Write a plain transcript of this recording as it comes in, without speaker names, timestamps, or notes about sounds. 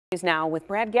He's now with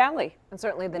Brad Galley, and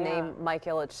certainly the name Mike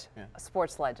Ilitch, a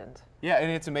sports legend. Yeah, and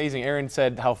it's amazing. Aaron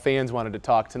said how fans wanted to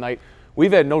talk tonight.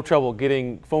 We've had no trouble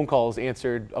getting phone calls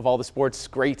answered of all the sports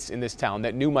greats in this town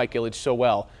that knew Mike Ilitch so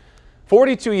well.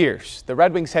 42 years. The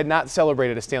Red Wings had not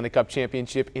celebrated a Stanley Cup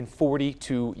championship in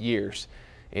 42 years.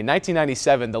 In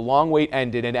 1997, the long wait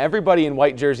ended, and everybody in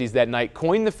white jerseys that night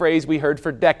coined the phrase we heard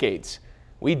for decades.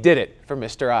 We did it for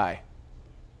Mr. I.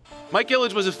 Mike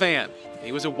Ilitch was a fan.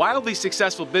 He was a wildly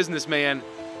successful businessman,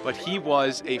 but he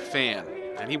was a fan.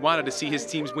 And he wanted to see his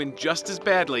teams win just as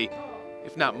badly,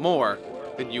 if not more,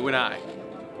 than you and I.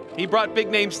 He brought big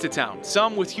names to town,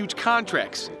 some with huge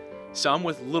contracts, some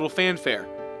with little fanfare.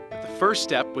 But the first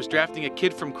step was drafting a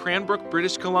kid from Cranbrook,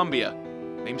 British Columbia,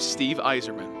 named Steve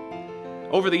Yzerman.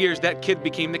 Over the years, that kid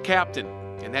became the captain,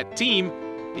 and that team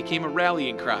became a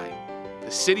rallying cry.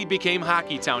 The city became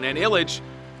Hockey Town, and Ilitch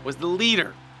was the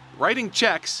leader, writing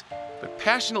checks, but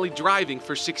passionately driving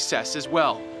for success as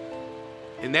well.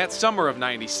 In that summer of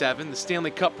 '97, the Stanley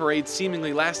Cup parade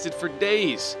seemingly lasted for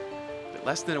days. But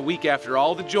less than a week after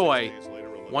all the joy,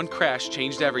 one crash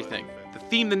changed everything. The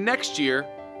theme the next year,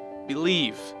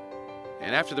 Believe.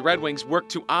 And after the Red Wings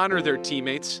worked to honor their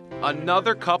teammates,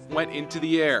 another cup went into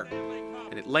the air,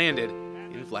 and it landed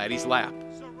in Vladdy's lap.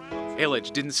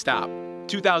 Ilitch didn't stop.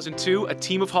 2002, a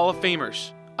team of Hall of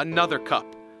Famers, another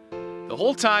cup. The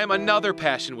whole time, another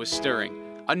passion was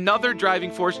stirring, another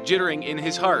driving force jittering in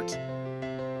his heart.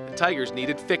 The Tigers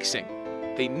needed fixing.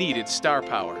 They needed star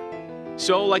power.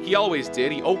 So, like he always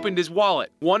did, he opened his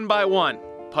wallet, one by one.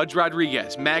 Pudge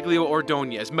Rodriguez, Maglio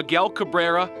Ordonez, Miguel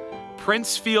Cabrera,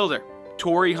 Prince Fielder,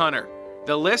 Torrey Hunter.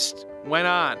 The list went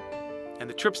on. And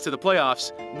the trips to the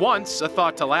playoffs, once a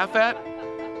thought to laugh at,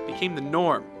 became the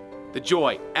norm. The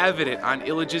joy evident on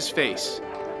Ilitch's face.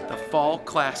 The Fall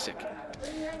Classic.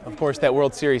 Of course, that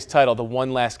World Series title, the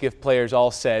one last gift players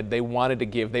all said they wanted to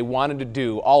give, they wanted to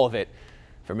do all of it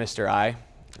for Mr. I.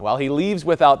 While he leaves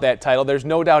without that title, there's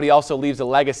no doubt he also leaves a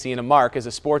legacy and a mark as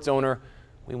a sports owner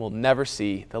we will never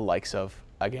see the likes of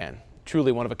again.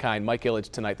 Truly one of a kind. Mike Ilitch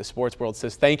tonight. The sports world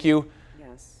says thank you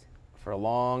for a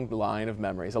long line of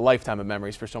memories, a lifetime of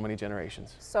memories for so many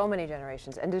generations. So many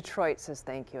generations. And Detroit says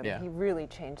thank you. He really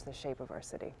changed the shape of our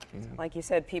city. Like you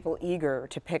said, people eager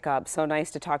to pick up. So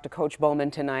nice to talk to Coach Bowman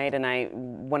tonight.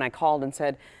 And when I called and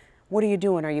said, "What are you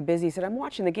doing? Are you busy?" He said, "I'm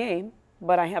watching the game,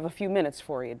 but I have a few minutes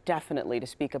for you, definitely, to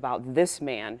speak about this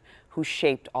man who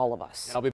shaped all of us."